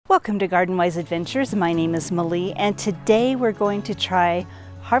Welcome to Garden Wise Adventures. My name is Malie, and today we're going to try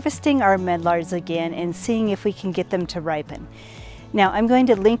harvesting our medlars again and seeing if we can get them to ripen. Now, I'm going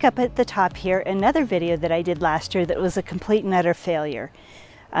to link up at the top here another video that I did last year that was a complete and utter failure.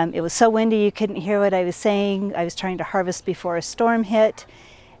 It was so windy you couldn't hear what I was saying. I was trying to harvest before a storm hit,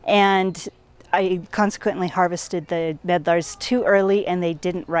 and I consequently harvested the medlars too early and they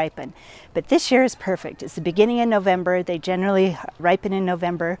didn't ripen. But this year is perfect. It's the beginning of November. They generally ripen in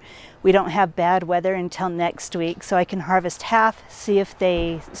November. We don't have bad weather until next week, so I can harvest half, see if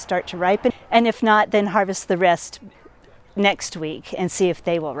they start to ripen, and if not, then harvest the rest next week and see if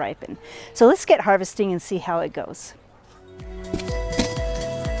they will ripen. So let's get harvesting and see how it goes.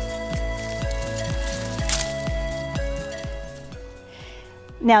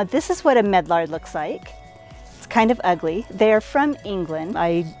 Now this is what a medlar looks like. It's kind of ugly. They are from England.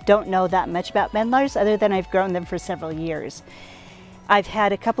 I don't know that much about medlars other than I've grown them for several years. I've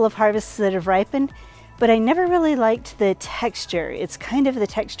had a couple of harvests that have ripened, but I never really liked the texture. It's kind of the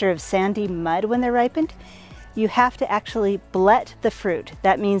texture of sandy mud when they're ripened. You have to actually blet the fruit.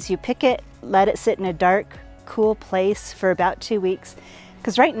 That means you pick it, let it sit in a dark, cool place for about 2 weeks,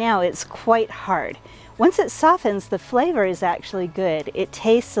 because right now it's quite hard. Once it softens, the flavor is actually good. It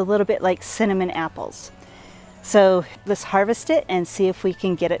tastes a little bit like cinnamon apples. So let's harvest it and see if we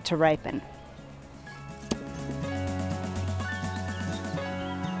can get it to ripen.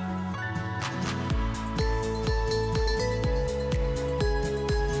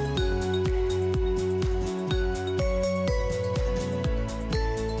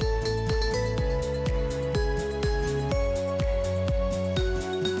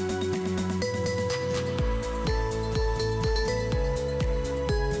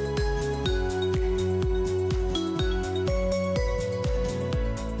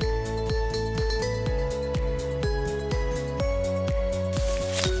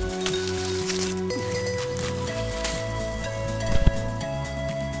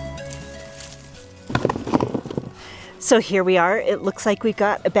 So here we are. It looks like we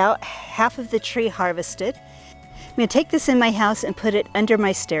got about half of the tree harvested. I'm going to take this in my house and put it under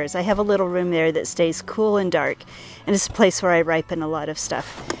my stairs. I have a little room there that stays cool and dark, and it's a place where I ripen a lot of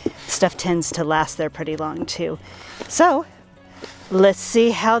stuff. Stuff tends to last there pretty long too. So let's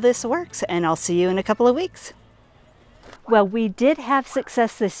see how this works, and I'll see you in a couple of weeks. Well, we did have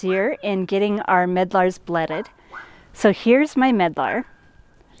success this year in getting our medlars bletted. So here's my medlar.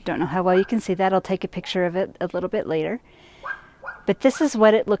 Don't know how well you can see that. I'll take a picture of it a little bit later. But this is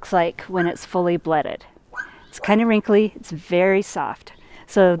what it looks like when it's fully bletted. It's kind of wrinkly. It's very soft.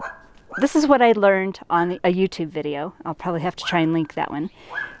 So this is what I learned on a YouTube video. I'll probably have to try and link that one.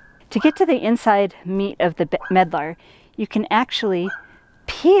 To get to the inside meat of the medlar, you can actually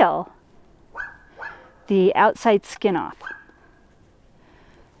peel the outside skin off.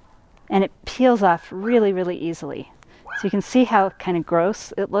 And it peels off really, really easily. So you can see how kind of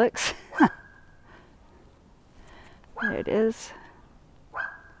gross it looks. There it is.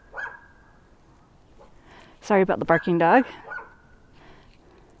 Sorry about the barking dog.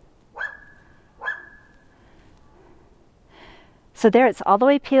 So there, it's all the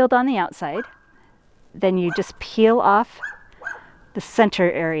way peeled on the outside. Then you just peel off the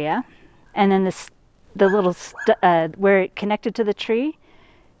center area, and then the little where it connected to the tree,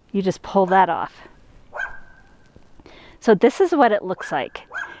 you just pull that off. So this is what it looks like.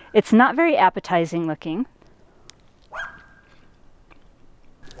 It's not very appetizing looking.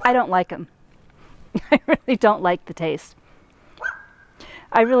 I don't like them. I really don't like the taste.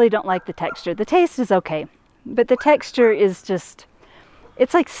 I really don't like the texture. The taste is okay, but the texture is just,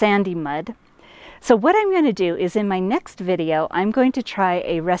 it's like sandy mud. So what I'm going to do is in my next video, I'm going to try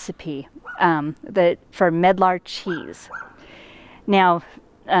a recipe for medlar cheese. Now,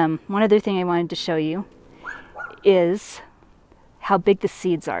 one other thing I wanted to show you is how big the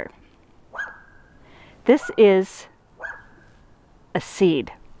seeds are. This is a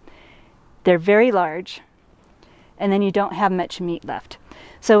seed. They're very large, and then you don't have much meat left.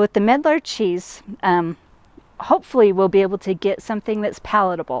 So with the medlar cheese, hopefully we'll be able to get something that's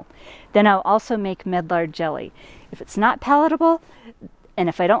palatable. Then I'll also make medlar jelly. If it's not palatable, and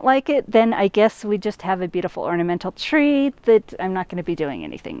if I don't like it, then I guess we just have a beautiful ornamental tree that I'm not going to be doing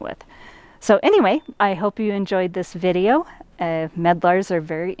anything with. So anyway, I hope you enjoyed this video. Medlars are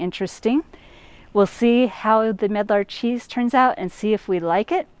very interesting. We'll see how the medlar cheese turns out and see if we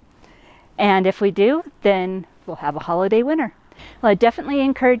like it. And if we do, then we'll have a holiday winner. Well, I definitely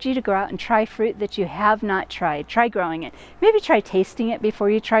encourage you to go out and try fruit that you have not tried. Try growing it. Maybe try tasting it before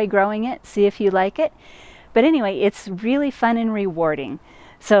you try growing it. See if you like it. But anyway, it's really fun and rewarding.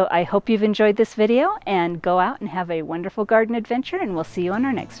 So I hope you've enjoyed this video, and go out and have a wonderful garden adventure, and we'll see you on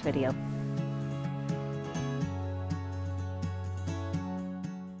our next video.